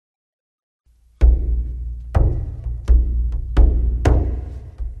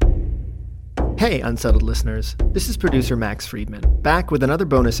Hey, Unsettled listeners. This is producer Max Friedman, back with another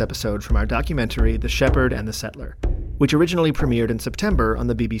bonus episode from our documentary, The Shepherd and the Settler, which originally premiered in September on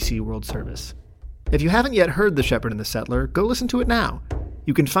the BBC World Service. If you haven't yet heard The Shepherd and the Settler, go listen to it now.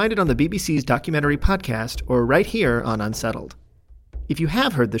 You can find it on the BBC's documentary podcast or right here on Unsettled. If you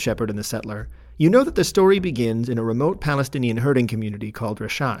have heard The Shepherd and the Settler, you know that the story begins in a remote Palestinian herding community called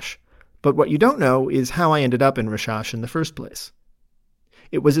Rashash. But what you don't know is how I ended up in Rashash in the first place.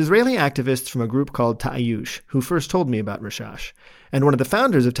 It was Israeli activists from a group called Ta'ayush who first told me about Rashash, and one of the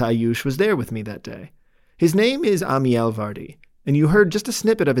founders of Ta'ayush was there with me that day. His name is Amiel Vardi, and you heard just a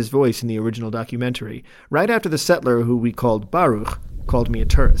snippet of his voice in the original documentary, right after the settler who we called Baruch called me a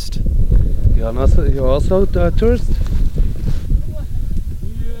tourist. You're also a tourist?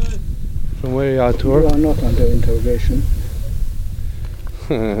 Yes. From where you are tour? You are not under interrogation.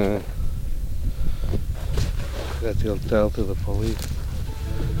 That you'll tell to the police.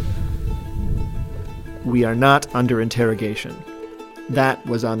 We are not under interrogation. That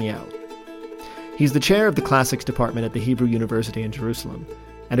was Amiel. He's the chair of the classics department at the Hebrew University in Jerusalem,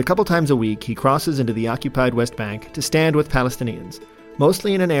 and a couple times a week he crosses into the occupied West Bank to stand with Palestinians,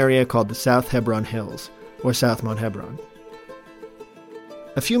 mostly in an area called the South Hebron Hills, or South Mount Hebron.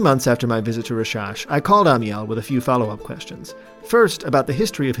 A few months after my visit to Rashash, I called Amiel with a few follow-up questions. First, about the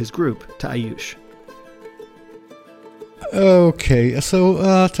history of his group, Ta'ayush. Okay, so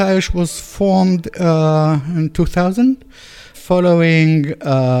Ta'ayush was formed in 2000 following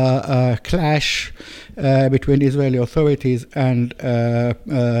a clash between Israeli authorities and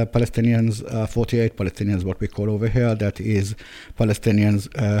Palestinians, 48 Palestinians, what we call over here, that is Palestinians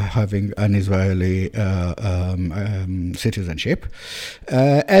having an Israeli citizenship,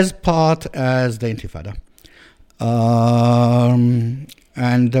 as part as the Intifada.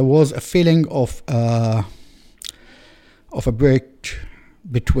 And there was a feeling of a break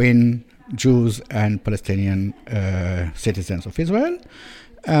between Jews and Palestinian citizens of Israel,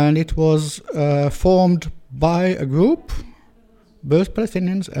 and it was formed by a group, both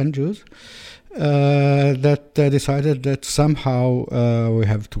Palestinians and Jews, that decided that somehow we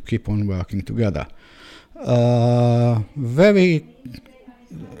have to keep on working together. Very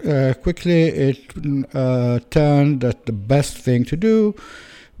quickly it turned that the best thing to do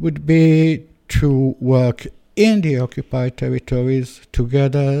would be to work in the occupied territories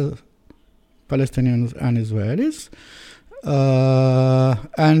together, Palestinians and Israelis,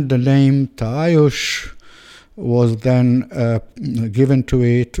 and the name Ta'ayush was then given to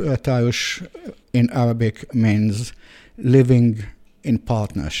it. Ta'ayush in Arabic means living in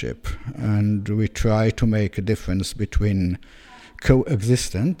partnership, and we try to make a difference between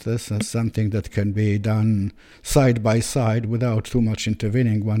coexistent, this is something that can be done side by side without too much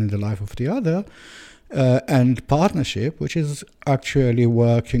intervening one in the life of the other, and partnership, which is actually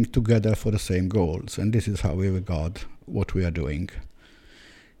working together for the same goals. And this is how we regard what we are doing.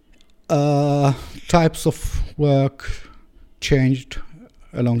 Types of work changed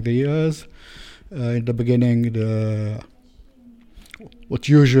along the years. In the beginning, what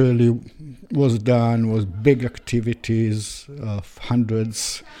usually was done was big activities of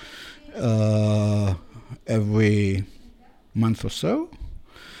hundreds every month or so.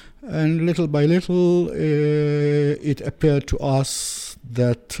 And little by little, it appeared to us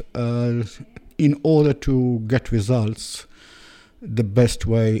that in order to get results, the best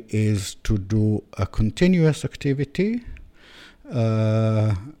way is to do a continuous activity,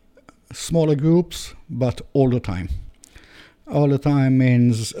 smaller groups, but all the time. All the time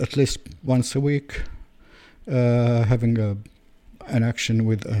means at least once a week, having an action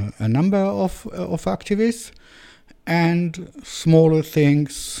with a number of activists, and smaller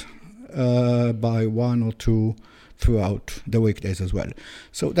things by one or two throughout the weekdays as well.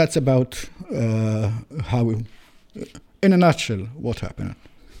 So that's about how, in a nutshell, what happened.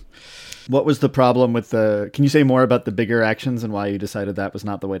 What was the problem with can you say more about the bigger actions and why you decided that was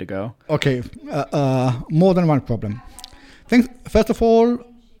not the way to go? Okay, more than one problem. First of all,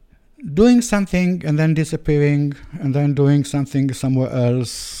 doing something and then disappearing and then doing something somewhere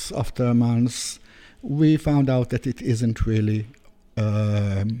else after months, we found out that it isn't really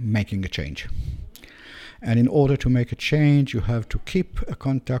making a change. And in order to make a change, you have to keep a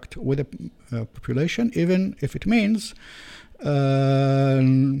contact with the population, even if it means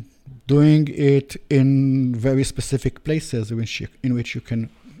doing it in very specific places in which you can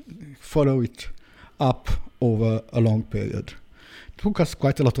follow it up over a long period. It took us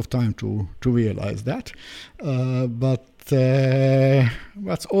quite a lot of time to realize that, but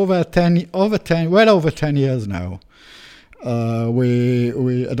that's well over 10 years now.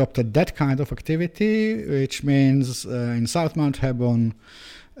 We adopted that kind of activity, which means in South Mount Hebron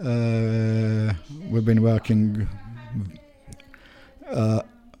We've been working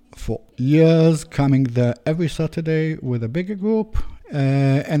for years, coming there every Saturday with a bigger group,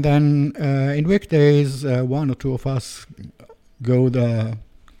 and then in weekdays, one or two of us go there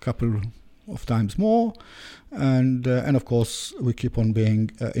a couple of times more, and of course we keep on being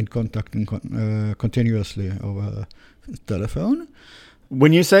in contact continuously over telephone.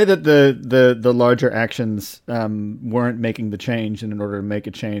 When you say that the larger actions weren't making the change, and in order to make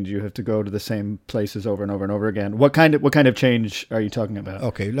a change, you have to go to the same places over and over and over again. What kind of change are you talking about?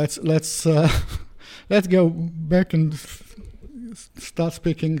 Okay, let's go back and start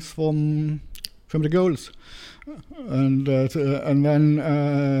speaking from the goals, and then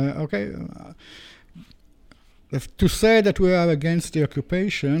okay. To say that we are against the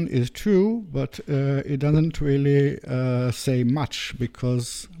occupation is true, but it doesn't really say much,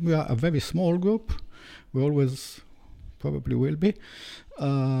 because we are a very small group. We always probably will be,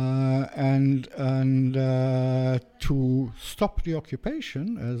 and to stop the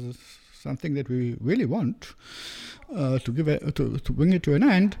occupation as something that we really want to bring it to an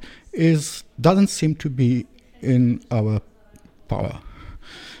end doesn't seem to be in our power.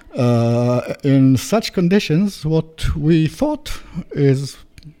 In such conditions, what we thought is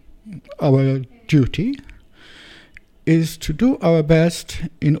our duty is to do our best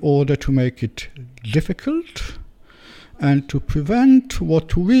in order to make it difficult and to prevent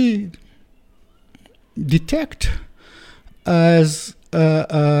what we detect as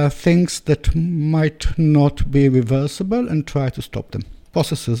things that might not be reversible, and try to stop them,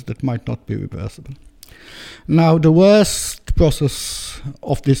 processes that might not be reversible. Now, the worst process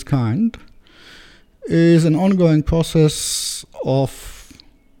of this kind is an ongoing process of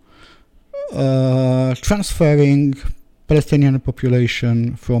transferring Palestinian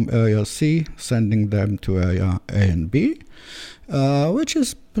population from Area C, sending them to Area A and B, which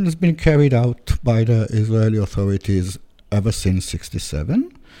has been carried out by the Israeli authorities ever since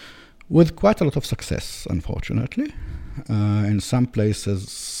 '67, with quite a lot of success, unfortunately. In some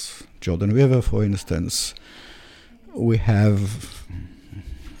places, Jordan River, for instance, we have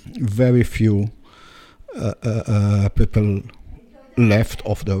very few people left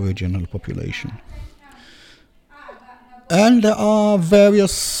of the original population. And there are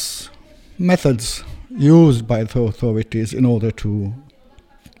various methods used by the authorities in order to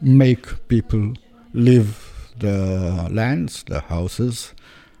make people leave the lands, the houses,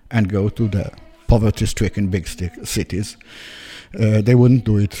 and go to the poverty-stricken big cities. They wouldn't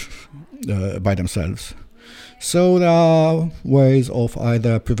do it by themselves. So there are ways of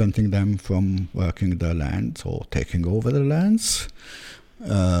either preventing them from working their lands or taking over the lands,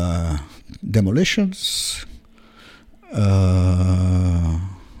 demolitions,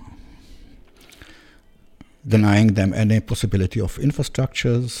 denying them any possibility of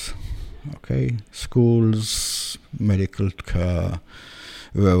infrastructures, okay, schools, medical care,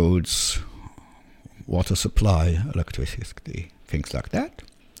 roads, water supply, electricity, things like that,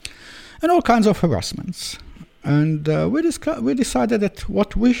 and all kinds of harassments. And we decided that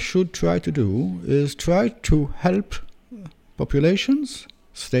what we should try to do is try to help populations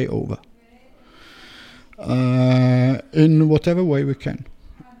stay over in whatever way we can.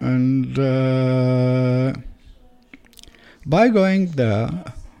 And by going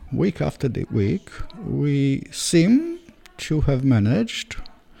there week after week, we seem to have managed,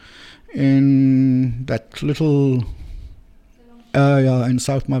 in that little area in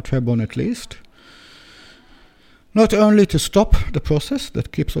South Mount Hebron at least, not only to stop the process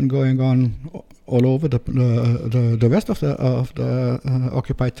that keeps on going on all over the rest of the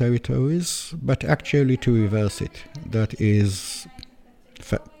occupied territories, but actually to reverse it. That is,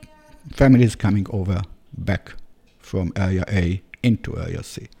 families coming over back from Area A into Area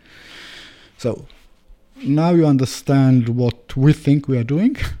C. So now you understand what we think we are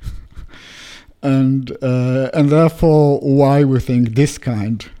doing, and therefore why we think this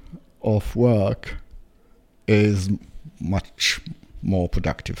kind of work is much more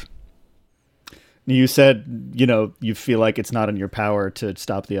productive. You said, you feel like it's not in your power to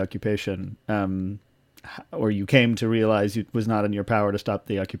stop the occupation, or you came to realize it was not in your power to stop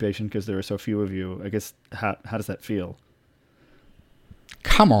the occupation because there were so few of you. I guess, how does that feel?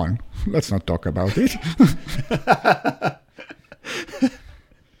 Come on, let's not talk about it.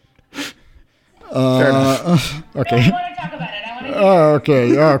 Fair enough. Okay. No, I want to talk about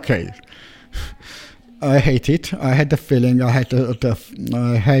it. Okay. I hate it. I had the feeling, I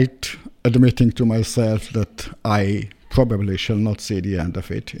hate admitting to myself that I probably shall not see the end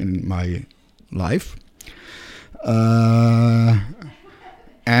of it in my life.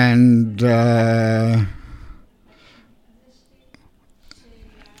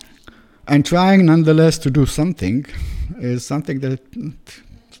 And trying nonetheless to do something is something that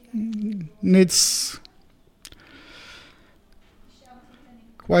needs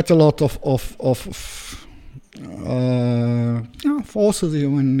quite a lot of forces.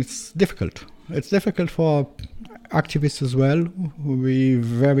 When it's difficult. It's difficult for activists as well. We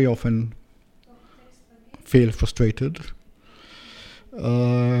very often feel frustrated.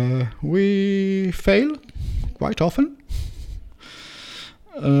 We fail quite often.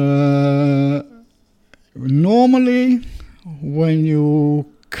 Normally, when you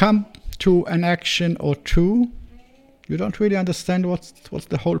come to an action or two, you don't really understand what's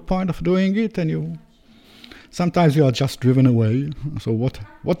the whole point of doing it, and sometimes you are just driven away. So what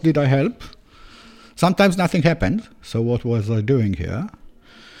did I help? Sometimes nothing happened. So what was I doing here?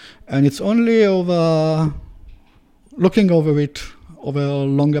 And it's only looking over it over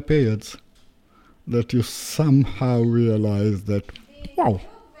longer periods that you somehow realize that, wow.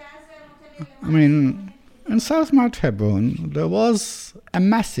 I mean, in South Mount Hebron, there was a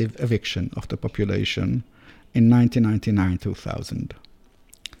massive eviction of the population in 1999-2000.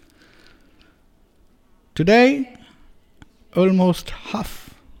 Today, almost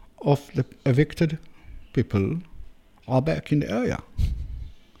half of the evicted people are back in the area.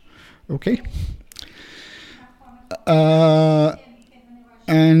 Okay?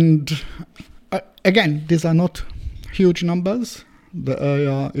 And again, these are not huge numbers. The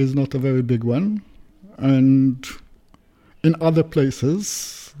area is not a very big one. And in other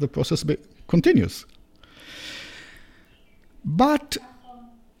places, the process continues. But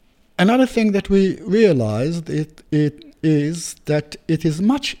another thing that we realized is that it is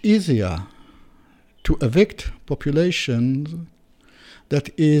much easier to evict populations that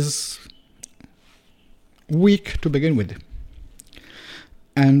is weak to begin with.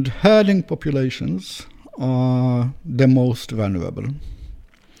 And herding populations are the most vulnerable.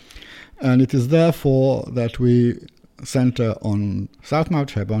 And it is therefore that we center on South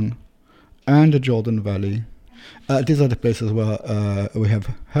Mount Hebron and the Jordan Valley. These are the places where we have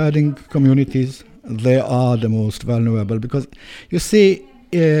herding communities. They are the most vulnerable because, you see,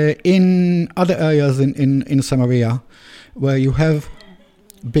 in other areas in Samaria where you have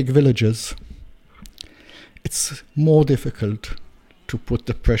big villages, it's more difficult to put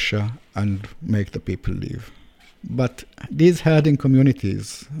the pressure and make the people leave. But these herding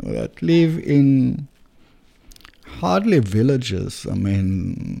communities that live in hardly villages, I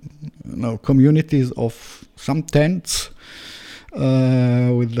mean, communities of some tents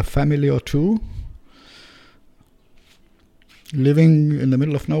with a family or two, living in the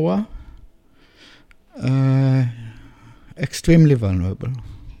middle of nowhere, extremely vulnerable.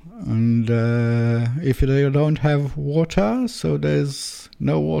 And if they don't have water, so there's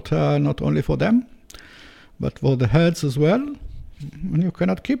no water not only for them, but for the herds as well, and you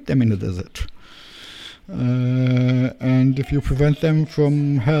cannot keep them in the desert. And if you prevent them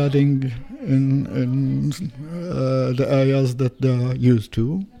from herding in the areas that they're used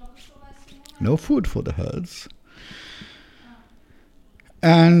to, no food for the herds.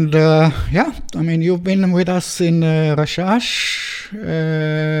 And you've been with us in Rashash.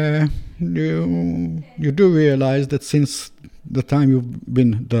 You do realize that since the time you've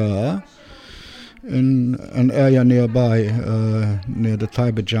been there, in an area nearby, near the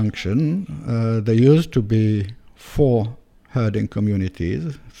Taiba Junction, there used to be 4 herding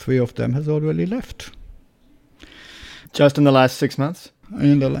communities. 3 of them has already left. Just in the last 6 months?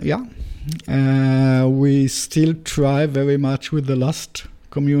 We still try very much with the last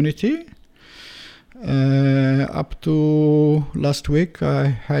community. Up to last week, I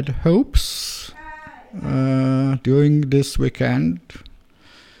had hopes. During this weekend,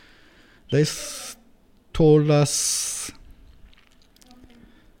 they told us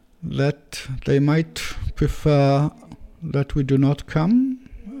that they might prefer that we do not come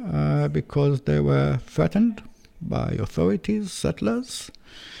because they were threatened by authorities, settlers.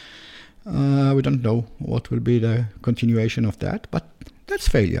 We don't know what will be the continuation of that, but that's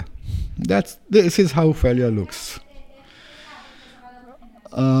failure. This is how failure looks.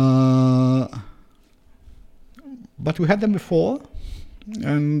 But we had them before,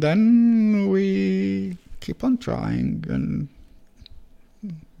 and then we keep on trying and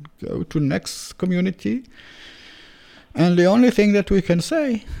go to next community. And the only thing that we can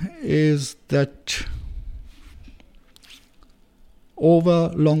say is that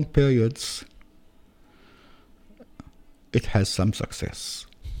over long periods, it has some success.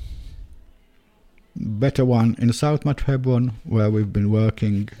 Better one in South Mount Hebron, where we've been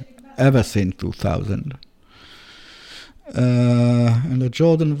working ever since 2000. In the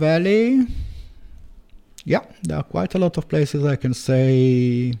Jordan Valley, there are quite a lot of places I can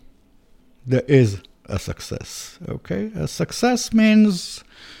say there is a success. Okay, a success means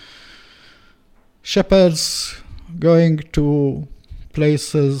shepherds going to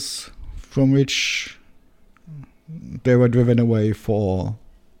places from which they were driven away for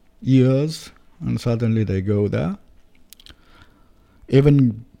years, and suddenly they go there.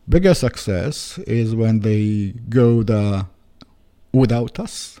 Even bigger success is when they go there without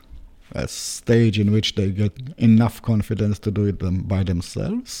us, a stage in which they get enough confidence to do it by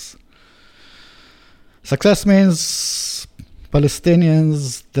themselves. Success means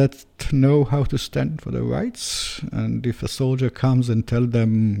Palestinians that know how to stand for their rights, and if a soldier comes and tells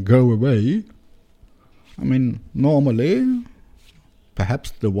them, go away, I mean, normally,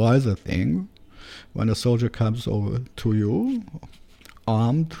 perhaps the wiser thing, when a soldier comes over to you,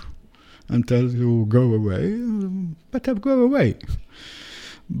 armed, and tells you, go away, better go away.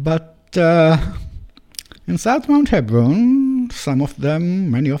 But in South Mount Hebron, some of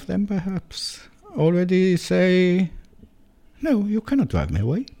them, many of them perhaps, already say, no, you cannot drive me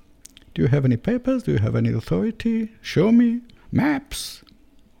away. Do you have any papers? Do you have any authority? Show me. Maps,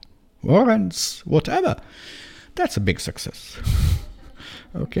 warrants, whatever. That's a big success.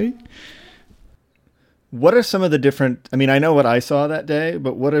 Okay? What are some of the different, I mean, I know what I saw that day,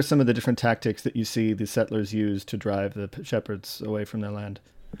 but what are some of the different tactics that you see the settlers use to drive the shepherds away from their land?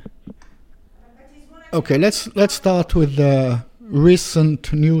 Okay, let's start with the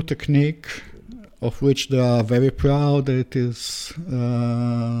recent new technique, of which they are very proud. It is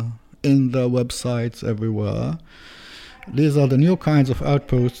in the websites everywhere. These are the new kinds of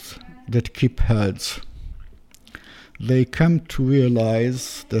outposts that keep herds. They come to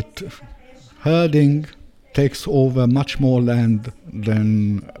realize that herding takes over much more land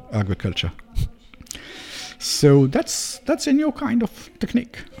than agriculture. So that's a new kind of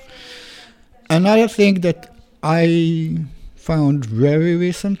technique. Another thing that I found very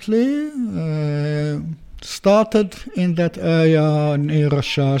recently, started in that area near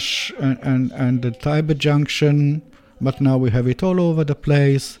Rashash and the Taiba Junction, but now we have it all over the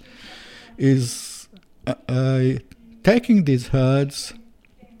place, is taking these herds,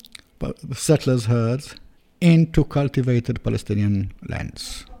 settlers' herds, into cultivated Palestinian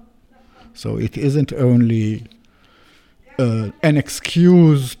lands. So it isn't only an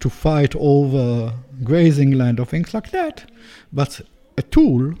excuse to fight over grazing land or things like that, but a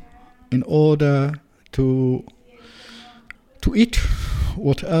tool in order to eat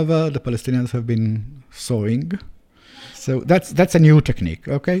whatever the Palestinians have been sowing. So that's a new technique,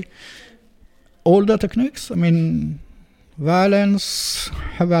 okay? Older techniques, I mean, violence,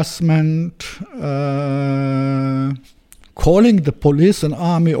 harassment, calling the police and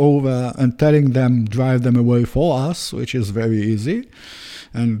army over and telling them, drive them away for us, which is very easy.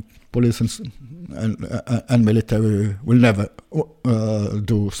 And police and military will never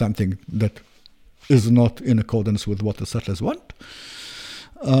do something that is not in accordance with what the settlers want.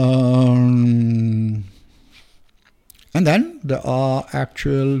 And then there are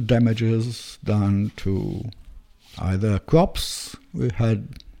actual damages done to either crops. We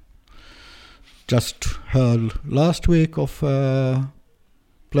had just heard last week of a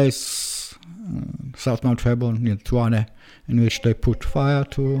place, South Mount Hebron near Tuane, in which they put fire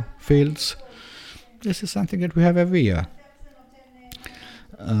to fields. This is something that we have every year.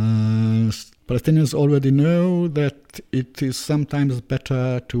 Palestinians already know that it is sometimes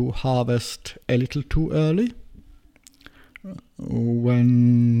better to harvest a little too early,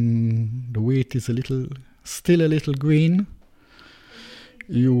 when the wheat is still a little green.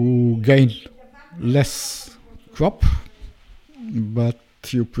 You gain less crop, but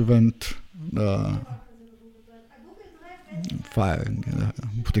you prevent firing,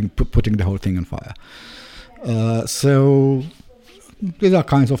 putting the whole thing on fire. So these are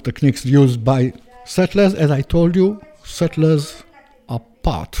kinds of techniques used by settlers. As I told you, settlers are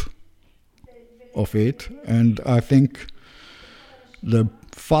part of it, and I think the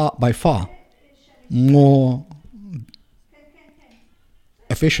by far more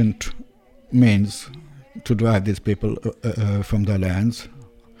efficient means to drive these people from their lands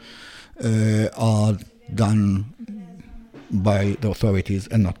are done by the authorities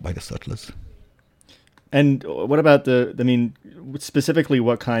and not by the settlers. And what about specifically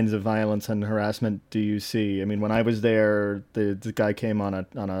what kinds of violence and harassment do you see? I mean, when I was there, the guy came on a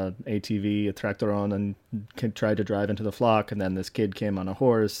ATV, a tractoron, and tried to drive into the flock, and then this kid came on a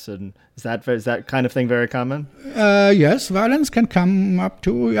horse. And is that kind of thing very common? Yes, violence can come up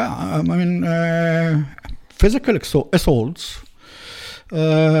to, physical assaults.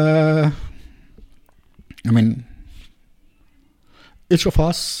 each of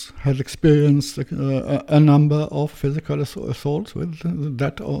us has experienced a number of physical assaults with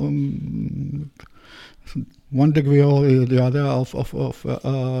that one degree or the other of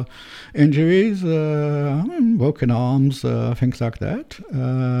injuries, broken arms, things like that.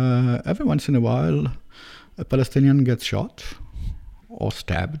 Every once in a while, a Palestinian gets shot or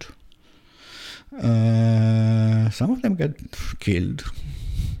stabbed. Some of them get killed.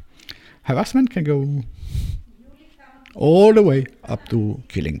 Harassment can go all the way up to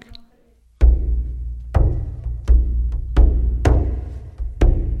killing.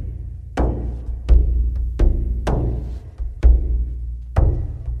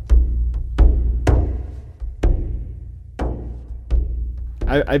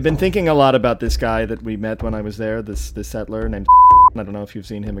 I've been thinking a lot about this guy that we met when I was there, this settler named I don't know if you've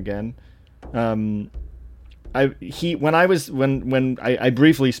seen him again. When I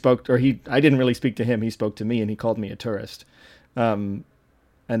briefly spoke, I didn't really speak to him. He spoke to me, and he called me a tourist. And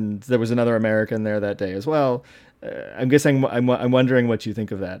there was another American there that day as well. I'm wondering what you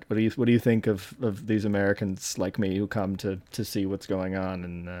think of that. What do you think of these Americans like me who come to see what's going on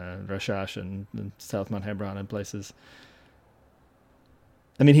in Rashash and South Mount Hebron and places?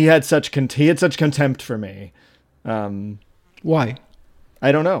 I mean, he had such contempt for me. Why?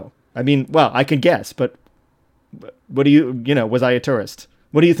 I don't know. I mean, well, I can guess, but what do you was I a tourist?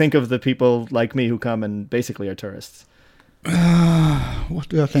 What do you think of the people like me who come and basically are tourists? What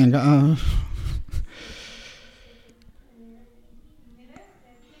do I think?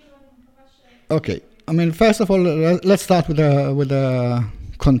 Okay. I mean, first of all, let's start with the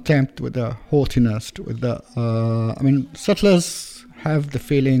contempt, with the haughtiness, with the. Settlers have the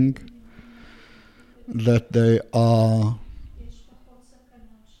feeling that they are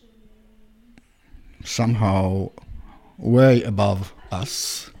somehow way above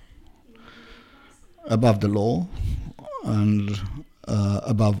us, above the law, and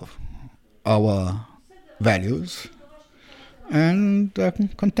above our values. And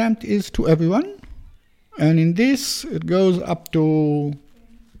contempt is to everyone. And in this, it goes up to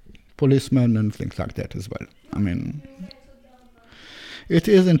policemen and things like that as well. I mean, it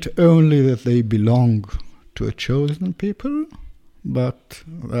isn't only that they belong to a chosen people, but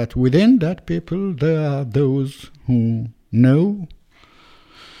that within that people there are those who know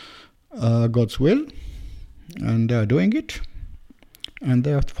God's will, and they are doing it, and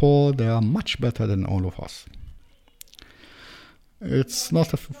therefore they are much better than all of us. It's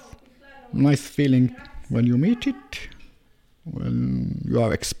not a nice feeling when you meet it, when you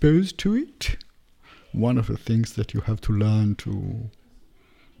are exposed to it. One of the things that you have to learn to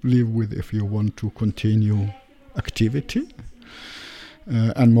live with if you want to continue activity.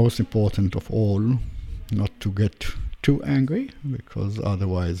 And most important of all, not to get too angry, because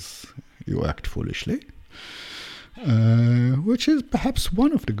otherwise you act foolishly. Which is perhaps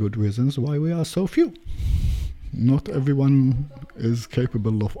one of the good reasons why we are so few. Not everyone is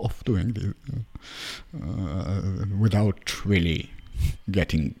capable of doing this without really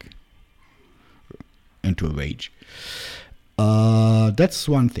getting into a rage. That's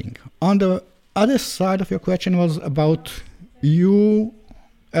one thing. On the other side of your question was about you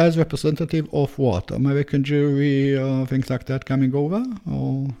as representative of what? American Jewry, things like that coming over?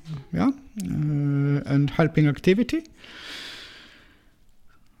 Or and helping activity?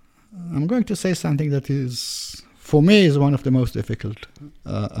 I'm going to say something that is, for me, is one of the most difficult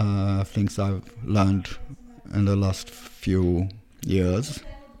things I've learned in the last few years.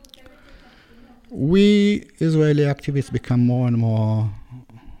 We Israeli activists become more and more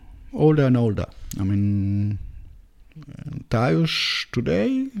older and older. I mean, in Tayush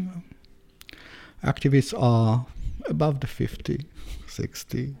today, activists are above the 50,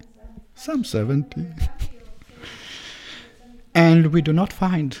 60, some 70. And we do not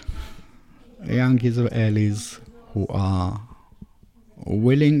find young Israelis who are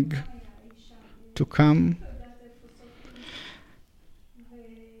willing to come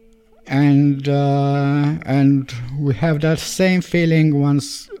and we have that same feeling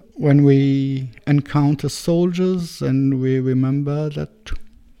when we encounter soldiers, and we remember that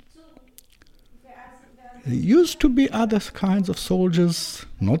there used to be other kinds of soldiers,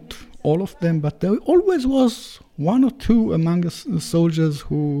 not all of them, but there always was one or two among the soldiers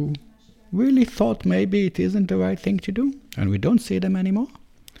who really thought maybe it isn't the right thing to do, and we don't see them anymore.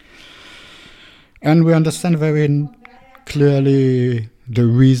 And we understand very clearly the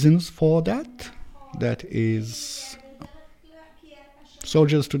reasons for that. That is,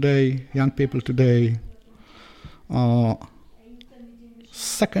 soldiers today, young people today, are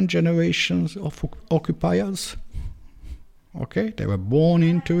second generations of occupiers. Okay, they were born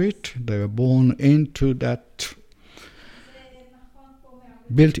into it. They were born into that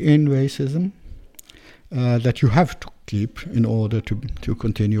built-in racism that you have to keep in order to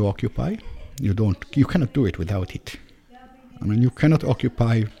continue occupy. You cannot do it without it. I mean, you cannot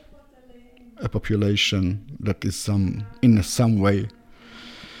occupy a population that is in some way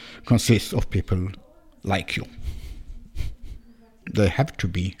consists of people like you. They have to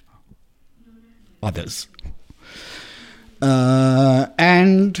be others.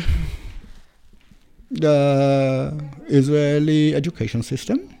 And the Israeli education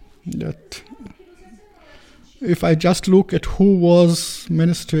system, that if I just look at who was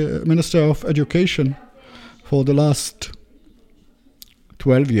Minister of Education for the last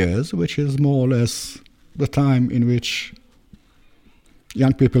 12 years, which is more or less the time in which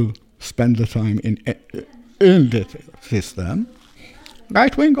young people spend the time in the system,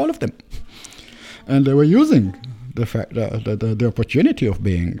 right wing, all of them. And they were using the fact that the opportunity of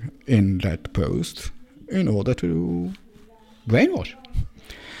being in that post in order to brainwash.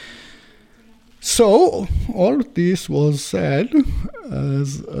 So all of this was said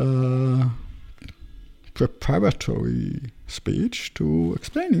as a preparatory speech to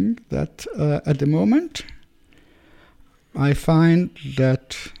explaining that at the moment I find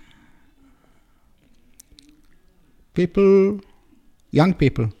that young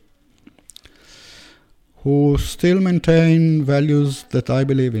people who still maintain values that I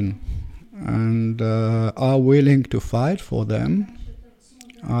believe in and are willing to fight for them,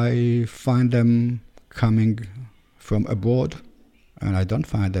 I find them coming from abroad, and I don't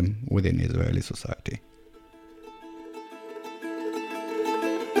find them within Israeli society.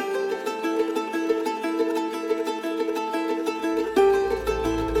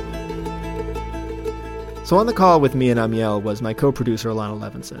 So on the call with me and Amiel was my co-producer Alana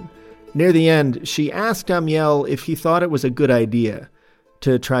Levinson. Near the end, she asked Amiel if he thought it was a good idea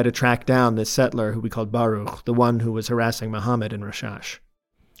to try to track down this settler who we called Baruch, the one who was harassing Muhammad in Rashash.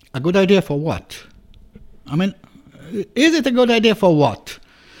 A good idea for what? I mean, is it a good idea for what?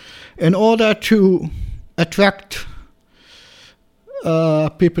 In order to attract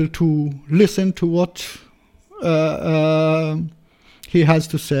people to listen to what he has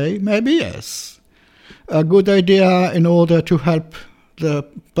to say? Maybe yes. A good idea in order to help the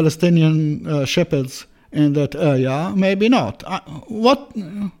Palestinian shepherds in that area? Maybe not. What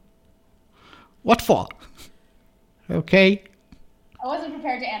for? Okay? I wasn't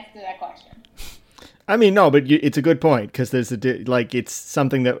prepared to answer that question. I mean, no, but it's a good point, because there's it's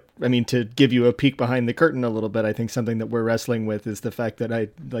something that, I mean, to give you a peek behind the curtain a little bit, I think something that we're wrestling with is the fact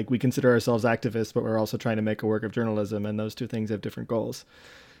that we consider ourselves activists, but we're also trying to make a work of journalism, and those two things have different goals.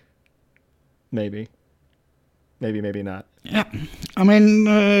 Maybe not. Yeah, I mean,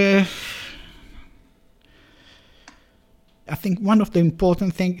 I think one of the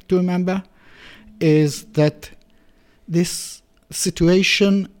important things to remember is that this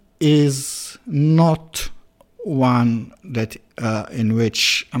situation is not one that in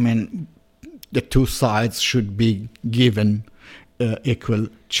which, I mean, the two sides should be given equal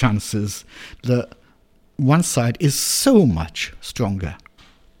chances. The one side is so much stronger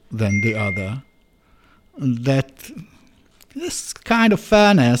than the other that this kind of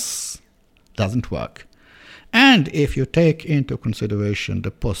fairness doesn't work. And if you take into consideration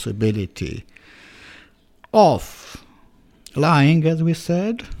the possibility of lying, as we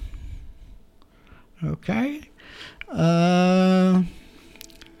said, okay,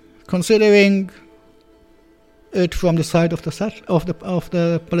 considering it from the side of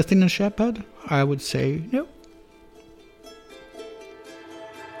the Palestinian shepherd, I would say no.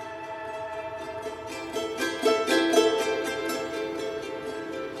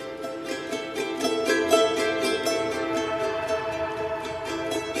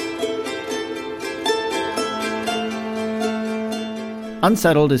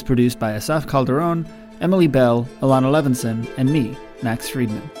 Unsettled is produced by Asaf Calderon, Emily Bell, Alana Levinson, and me, Max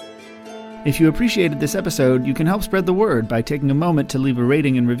Friedman. If you appreciated this episode, you can help spread the word by taking a moment to leave a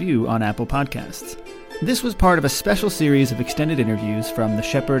rating and review on Apple Podcasts. This was part of a special series of extended interviews from The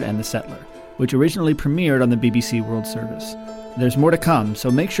Shepherd and the Settler, which originally premiered on the BBC World Service. There's more to come,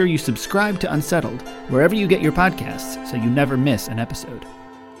 so make sure you subscribe to Unsettled wherever you get your podcasts so you never miss an episode.